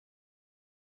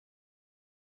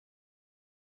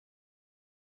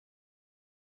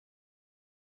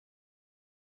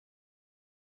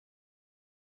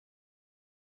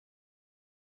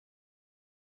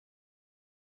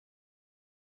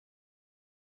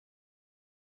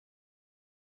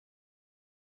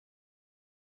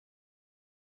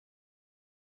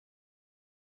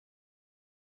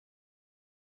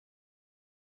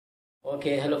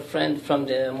Okay, hello friend from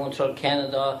the Montreal,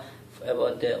 Canada,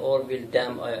 about the OROVILLE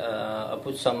Dam. I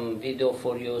put some video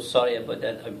for you. Sorry about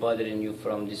that. I'm bothering you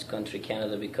from this country,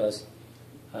 Canada, because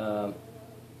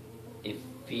if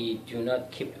we do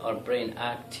not keep our brain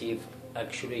active,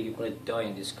 actually you're going to die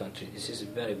in this country. This is a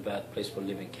very bad place for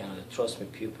living, Canada. Trust me,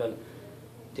 people,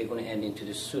 they're going to end into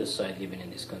the suicide living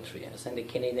in this country. I think the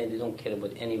Canadians, they don't care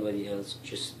about anybody else,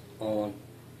 just own.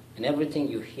 And everything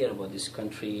you hear about this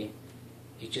country,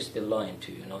 it's just a lying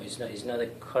to you, you know. It's not a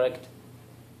correct.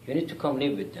 You need to come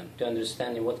live with them to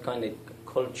understand what kind of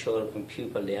culture and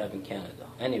people they have in Canada.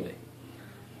 Anyway,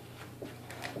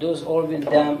 those OROVILLE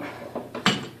Dam,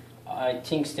 I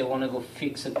think they want to go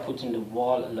fix it, put in the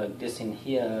wall like this in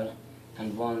here,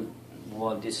 and one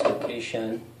wall this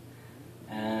location,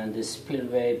 and the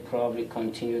spillway probably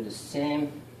continue the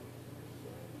same,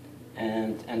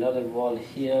 and another wall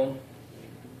here.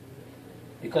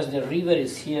 Because the river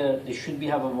is here, they should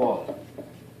have a wall.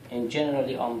 And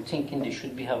generally, I'm thinking they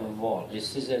should have a wall.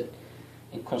 This is a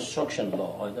construction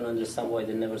law. I don't understand why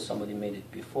somebody made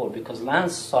it before. Because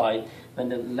landslide, when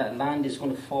the land is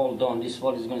going to fall down, this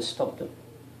wall is going to stop them.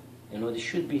 You know, they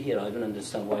should be here. I don't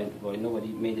understand why nobody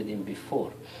made it in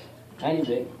before.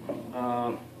 Anyway,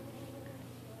 I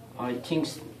think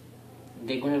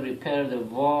they're going to repair the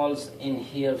walls in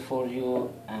here for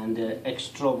you, and the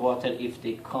extra water, if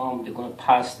they come, they're going to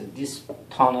pass this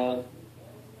tunnel,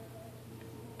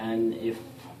 and if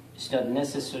it's not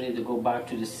necessary, they go back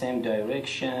to the same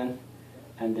direction,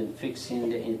 and then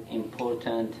fixing the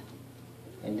important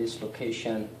in this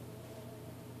location.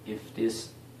 If this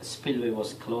spillway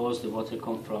was closed, the water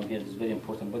come from here. It's very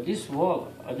important. But this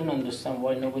wall, I don't understand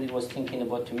why nobody was thinking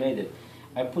about to make it.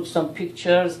 I put some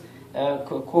pictures,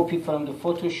 copy from the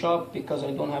Photoshop, because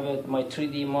I don't have my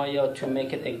 3D Maya to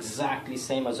make it exactly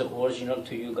same as the original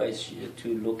to you guys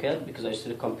to look at, because I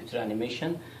study computer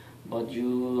animation. But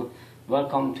you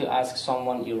welcome to ask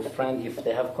someone, your friend, if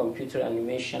they have computer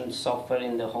animation software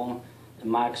in the home,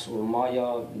 Max or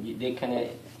Maya, they can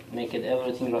make it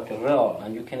everything like a real,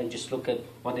 and you can just look at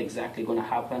what exactly going to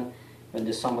happen when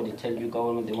there's somebody tell you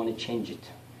government they want to change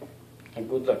it. And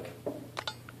good luck.